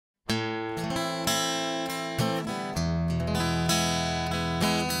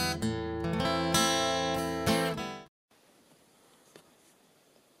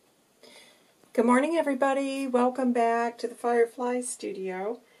Good morning, everybody. Welcome back to the Firefly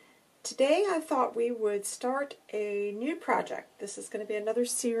Studio. Today I thought we would start a new project. This is going to be another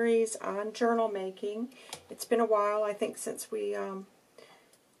series on journal making. It's been a while, I think, since we've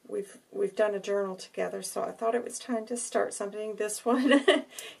done a journal together, so I thought it was time to start something. This one,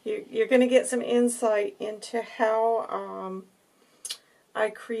 you're going to get some insight into how I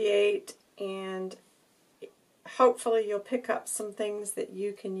create, and hopefully you'll pick up some things that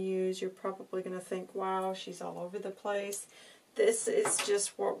you can use. You're probably going to think, wow, she's all over the place. This is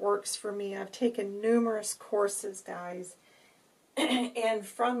just what works for me. I've taken numerous courses, guys, and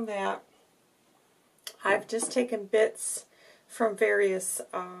from that, I've just taken bits from various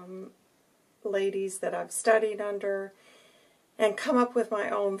ladies that I've studied under and come up with my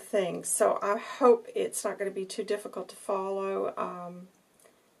own thing. So I hope it's not going to be too difficult to follow,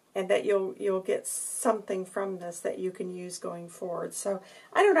 and that you'll get something from this that you can use going forward. So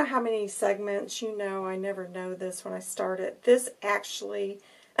I don't know how many segments, I never know this when I start it. This actually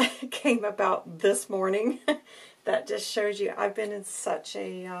came about this morning. That just shows you I've been in such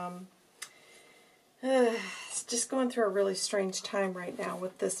a, just going through a really strange time right now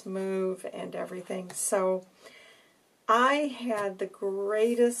with this move and everything. So I had the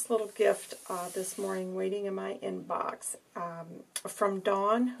greatest little gift this morning waiting in my inbox from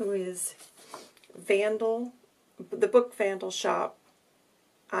Dawn, who is Vandal, the book Vandal shop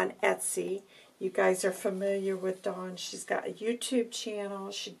on Etsy. You guys are familiar with Dawn. She's got a YouTube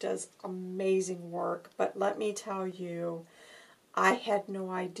channel. She does amazing work. But let me tell you, I had no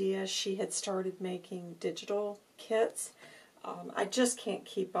idea she had started making digital kits. I just can't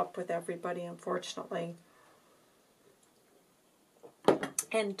keep up with everybody, unfortunately.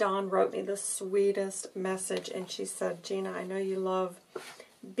 And Dawn wrote me the sweetest message, and she said, Gina, I know you love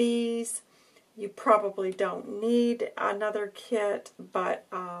bees. You probably don't need another kit, but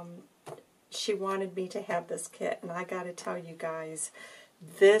she wanted me to have this kit. And I got to tell you guys,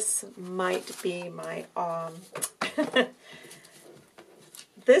 this might be my,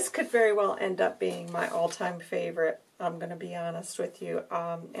 this could very well end up being my all-time favorite. I'm going to be honest with you.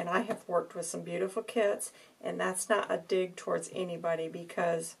 And I have worked with some beautiful kits, and that's not a dig towards anybody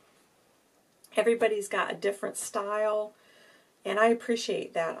because everybody's got a different style, and I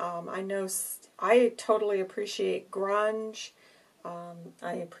appreciate that. I totally appreciate grunge.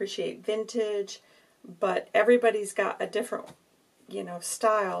 I appreciate vintage, but everybody's got a different,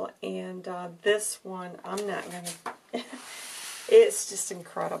 style, and this one, I'm not going to... It's just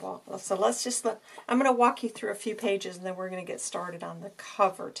incredible. So I'm going to walk you through a few pages, and then we're going to get started on the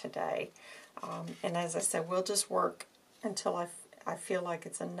cover today. And as I said, we'll just work until I feel like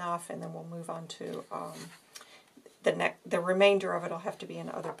it's enough, and then we'll move on to the remainder of it will have to be in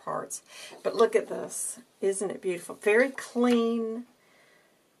other parts. But look at this. Isn't it beautiful? Very clean,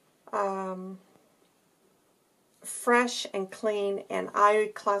 fresh and clean, and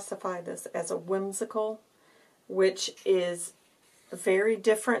I classify this as a whimsical, which is very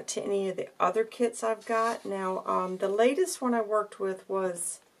different to any of the other kits I've got. Now, the latest one I worked with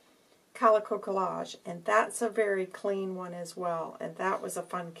was Calico Collage, and that's a very clean one as well, and that was a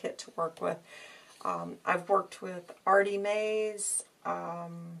fun kit to work with. I've worked with Artie Mae's.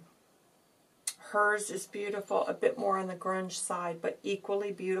 Hers is beautiful, a bit more on the grunge side, but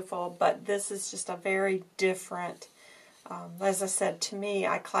equally beautiful, but this is just a very different, as I said, to me,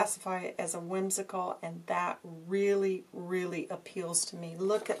 I classify it as a whimsical, and that really, really appeals to me.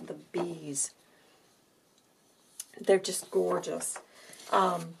 Look at the bees. They're just gorgeous.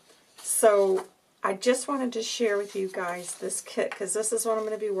 So I just wanted to share with you guys this kit, because this is what I'm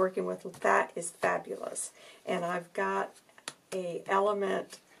going to be working with. That is fabulous. And I've got a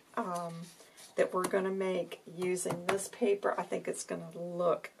element that we're going to make using this paper. I think it's going to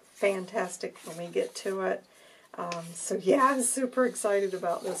look fantastic when we get to it. So yeah, I'm super excited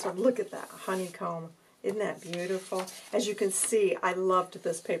about this one. Look at that honeycomb. Isn't that beautiful? As you can see, I loved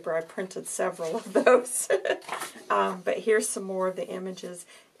this paper. I printed several of those. But here's some more of the images.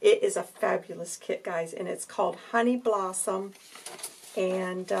 It is a fabulous kit, guys, and it's called Honey Blossom.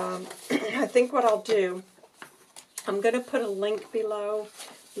 And I think what I'll do, I'm going to put a link below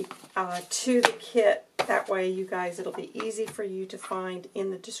to the kit. That way, you guys, it'll be easy for you to find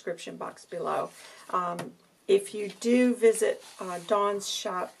in the description box below. If you do visit Dawn's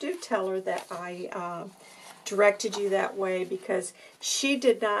shop, do tell her that I directed you that way, because she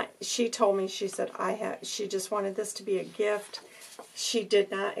did not, she told me, she said she just wanted this to be a gift. She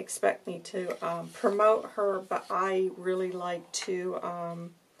did not expect me to promote her, but I really like to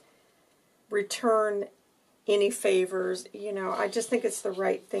return any favors. You know, I just think it's the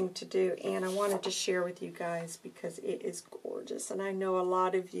right thing to do, and I wanted to share with you guys because it is gorgeous, and I know a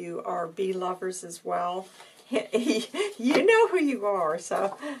lot of you are bee lovers as well. You know who you are,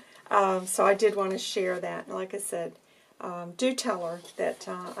 so so I did want to share that. And like I said, do tell her that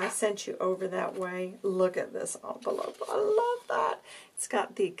I sent you over that way. Look at this envelope. I love that. It's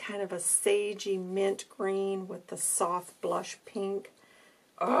got the kind of a sagey mint green with the soft blush pink.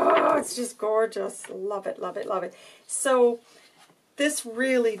 Oh, it's just gorgeous. Love it, love it, love it. So this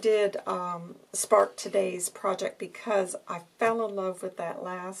really did spark today's project because I fell in love with that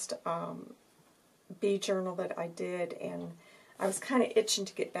last bee journal that I did, and I was kind of itching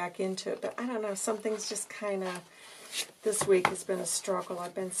to get back into it, but I don't know, something's just kind of, this week has been a struggle.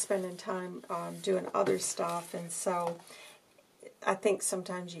 I've been spending time doing other stuff, and so I think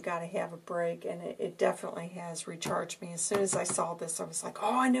sometimes you got to have a break, and it definitely has recharged me. As soon as I saw this, I was like,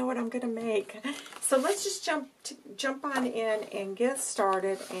 oh, I know what I'm going to make. So let's just jump on in and get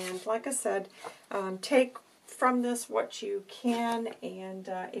started, and like I said, take from this what you can, and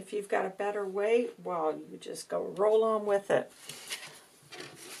if you've got a better way, well, you just go roll on with it.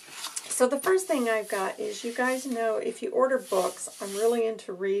 So the first thing I've got is, you guys know, if you order books, I'm really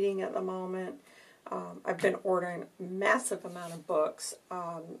into reading at the moment. I've been ordering a massive amount of books,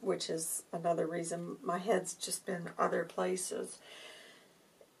 which is another reason my head's just been other places.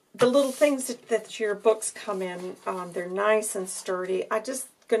 The little things that your books come in, they're nice and sturdy. I just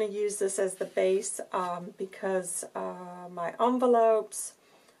going to use this as the base because my envelopes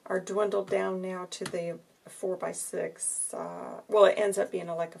are dwindled down now to the 4x6. Well, it ends up being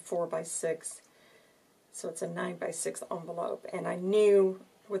like a 4x6, so it's a 9x6 envelope. And I knew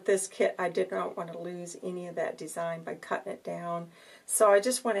with this kit I did not want to lose any of that design by cutting it down. So I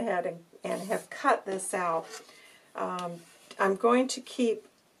just went ahead and have cut this out. I'm going to keep,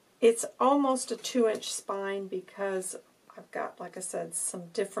 it's almost a 2-inch spine because I've got, like I said, some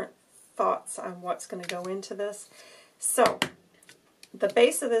different thoughts on what's going to go into this. So, the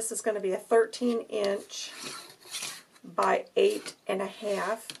base of this is going to be a 13-inch by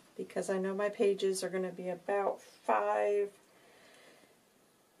 8.5, because I know my pages are going to be about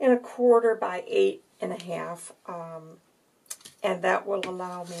 5.25 by 8.5, and that will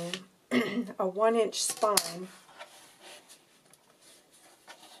allow me a 1-inch spine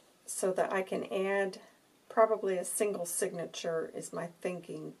so that I can add probably a single signature is my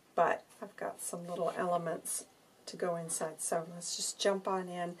thinking, but I've got some little elements to go inside. So let's just jump on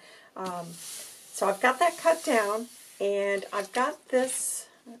in. So I've got that cut down, and I've got this.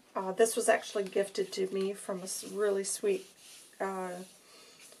 This was actually gifted to me from a really sweet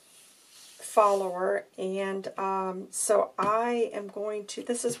follower, and so I am going to,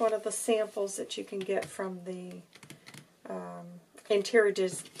 this is one of the samples that you can get from the interior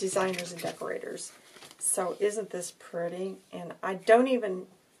designers and decorators. So isn't this pretty? And I don't even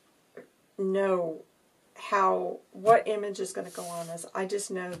know what image is going to go on this. I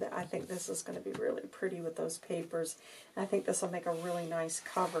just know that I think this is going to be really pretty with those papers. I think this will make a really nice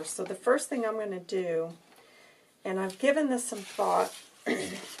cover. So the first thing I'm going to do, and I've given this some thought,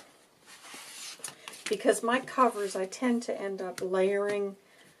 because my covers I tend to end up layering.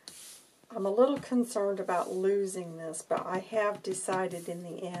 I'm a little concerned about losing this, but I have decided in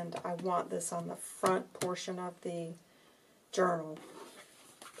the end I want this on the front portion of the journal.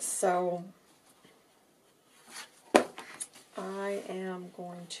 So I am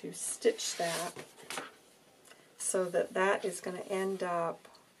going to stitch that so that that is going to end up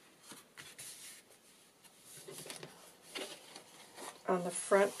on the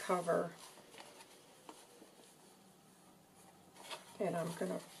front cover. And I'm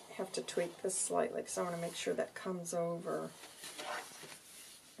going to have to tweak this slightly because I want to make sure that comes over.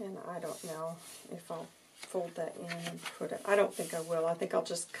 And I don't know if I'll fold that in and put it. I don't think I will. I think I'll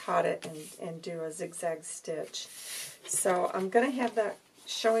just cut it and do a zigzag stitch. So I'm going to have that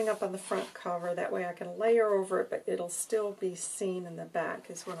showing up on the front cover. That way I can layer over it, but it'll still be seen in the back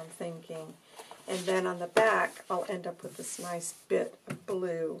is what I'm thinking. And then on the back, I'll end up with this nice bit of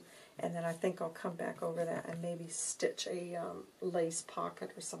blue. And then I think I'll come back over that and maybe stitch a lace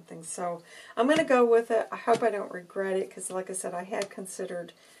pocket or something. So I'm going to go with it. I hope I don't regret it because, like I said, I had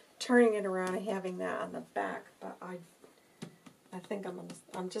considered turning it around and having that on the back. But I think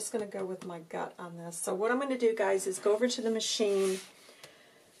I'm just going to go with my gut on this. So what I'm going to do, guys, is go over to the machine.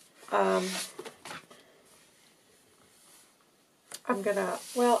 I'm going to,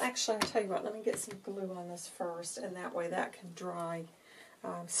 well, actually, I'll tell you what. Let me get some glue on this first, and that way that can dry.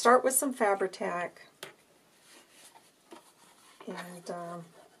 Start with some Fabri-Tac, and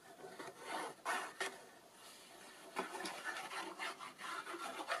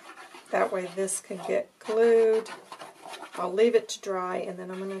That way this can get glued. I'll leave it to dry, and then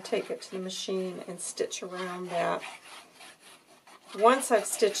I'm going to take it to the machine and stitch around that. Once I've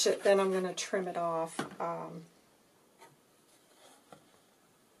stitched it, then I'm going to trim it off.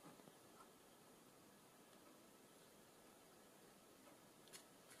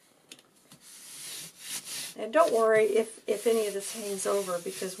 And don't worry if any of this hangs over,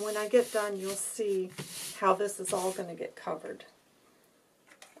 because when I get done, you'll see how this is all going to get covered.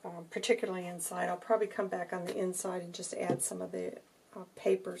 Particularly inside. I'll probably come back on the inside and just add some of the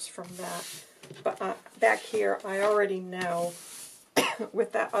papers from that. But back here, I already know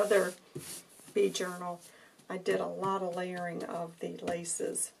with that other bee journal, I did a lot of layering of the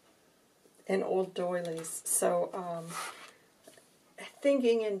laces and old doilies. So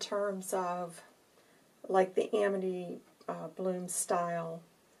thinking in terms of like the Amity Bloom style,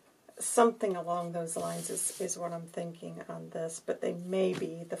 something along those lines is what I'm thinking on this, but they may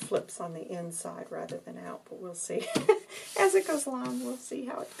be the flips on the inside rather than out, but we'll see. As it goes along, we'll see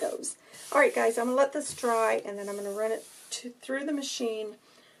how it goes. Alright guys, I'm going to let this dry, and then I'm going to run it through the machine,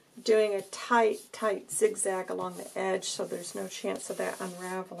 doing a tight zigzag along the edge so there's no chance of that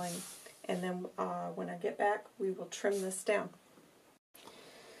unraveling, and then when I get back, we will trim this down.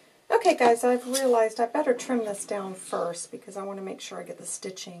 Okay guys, I've realized I better trim this down first because I want to make sure I get the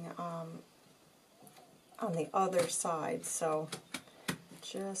stitching on the other side. So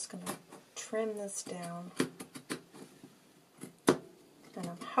just going to trim this down. And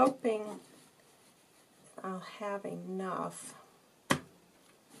I'm hoping I'll have enough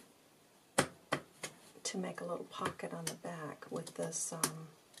to make a little pocket on the back with this,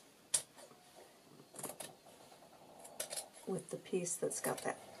 with the piece that's got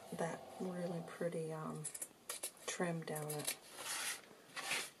that really pretty trim down it.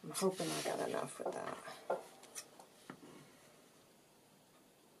 I'm hoping I got enough with that.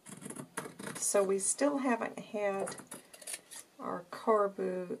 So we still haven't had our car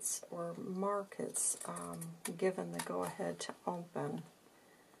boots or markets given the go-ahead to open.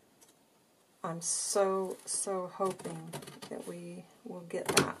 I'm so hoping that we will get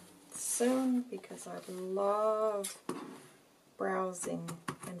that soon, because I love browsing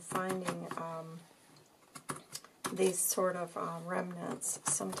and finding these sort of remnants.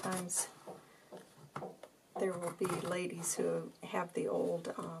 Sometimes there will be ladies who have the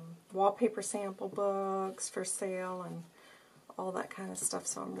old wallpaper sample books for sale and all that kind of stuff,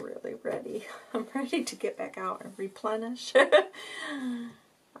 so I'm really ready. I'm ready to get back out and replenish. I'm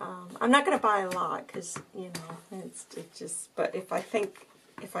not going to buy a lot because, you know, it's just, but if I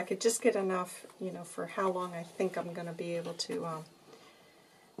could just get enough, you know, for how long I think I'm going to be able to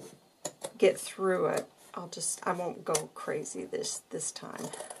get through it, I won't go crazy this time.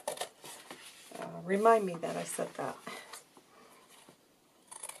 Remind me that I said that.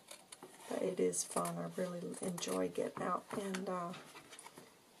 But it is fun. I really enjoy getting out and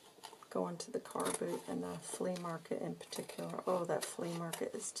going to the car boot and the flea market in particular. Oh, that flea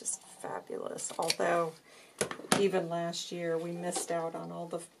market is just fabulous. Although, even last year, we missed out on all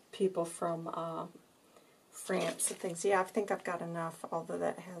the people from France and things. Yeah, I think I've got enough, although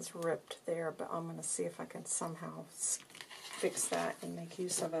that has ripped there, but I'm going to see if I can somehow fix that and make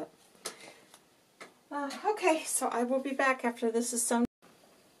use of it. Okay, so I will be back after this is sewn.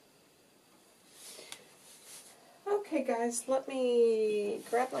 Okay guys, let me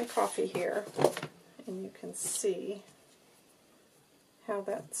grab my coffee here, and you can see how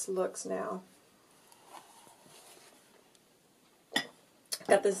that looks now.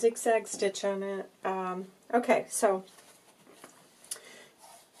 Got the zigzag stitch on it. Okay, so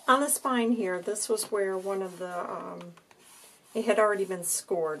on the spine here, this was where one of the, it had already been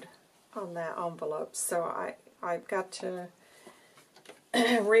scored on that envelope, so I've got to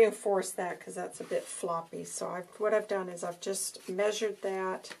reinforce that because that's a bit floppy. So what I've done is I've just measured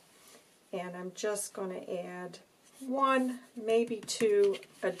that, and I'm just going to add 1, maybe 2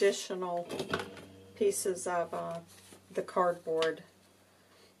 additional pieces of the cardboard,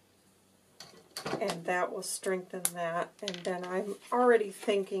 and that will strengthen that. And then I'm already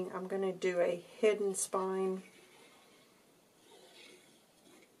thinking I'm going to do a hidden spine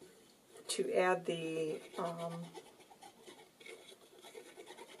to add the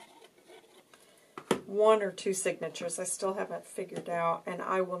 1 or 2 signatures. I still haven't figured out, and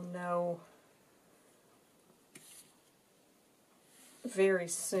I will know very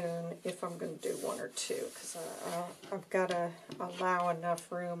soon if I'm going to do 1 or 2, because I've got to allow enough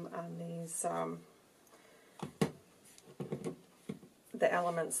room on these the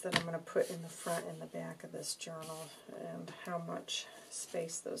elements that I'm going to put in the front and the back of this journal, and how much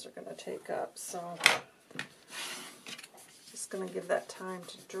space those are going to take up. So just going to give that time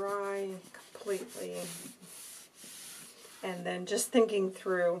to dry completely. And then just thinking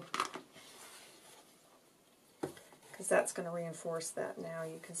through, because that's going to reinforce that now.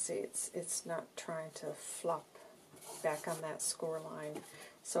 You can see it's not trying to flop back on that score line.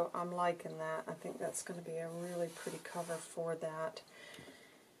 So I'm liking that. I think that's going to be a really pretty cover for that.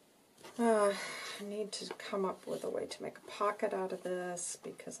 I need to come up with a way to make a pocket out of this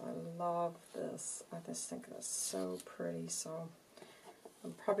because I love this. I just think that's so pretty. So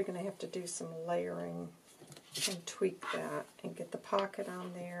I'm probably going to have to do some layering and tweak that and get the pocket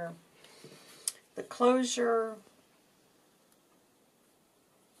on there. The closure,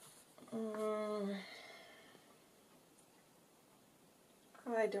 I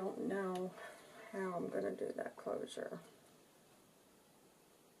don't know how I'm going to do that closure.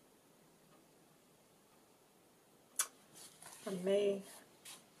 I may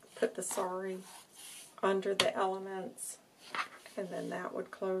put the sorry under the elements and then that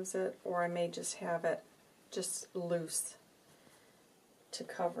would close it, or I may just have it just loose to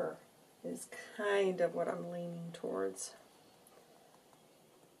cover, is kind of what I'm leaning towards.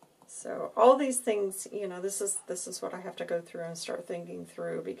 So all these things, you know, this is what I have to go through and start thinking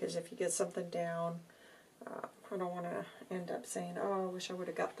through, because if you get something down, I don't want to end up saying, oh, I wish I would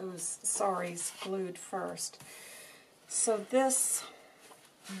have got those sorries glued first. So this,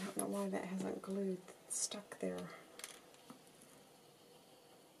 I don't know why that hasn't glued, stuck there.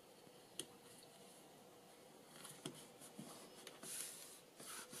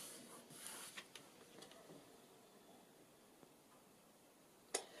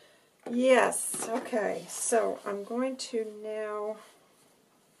 Yes, okay, so I'm going to now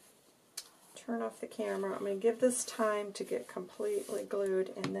turn off the camera. I'm going to give this time to get completely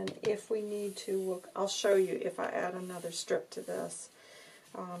glued, and then if we need to, I'll show you if I add another strip to this.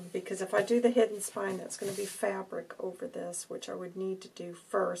 Because if I do the hidden spine, that's going to be fabric over this, which I would need to do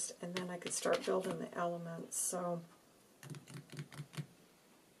first, and then I could start building the elements. So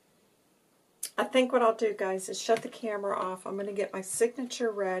I think what I'll do, guys, is shut the camera off. I'm going to get my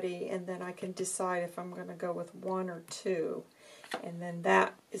signature ready, and then I can decide if I'm going to go with one or two. And then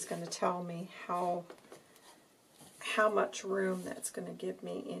that is going to tell me how much room that's going to give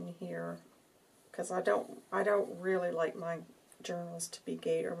me in here. Because I don't really like my journals to be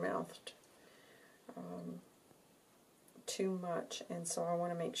gator-mouthed too much. And so I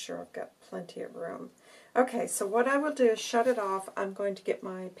want to make sure I've got plenty of room. Okay, so what I will do is shut it off. I'm going to get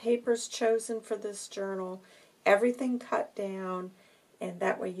my papers chosen for this journal, everything cut down, and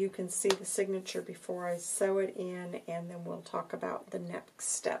that way you can see the signature before I sew it in, and then we'll talk about the next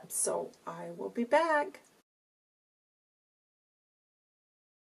steps. So I will be back.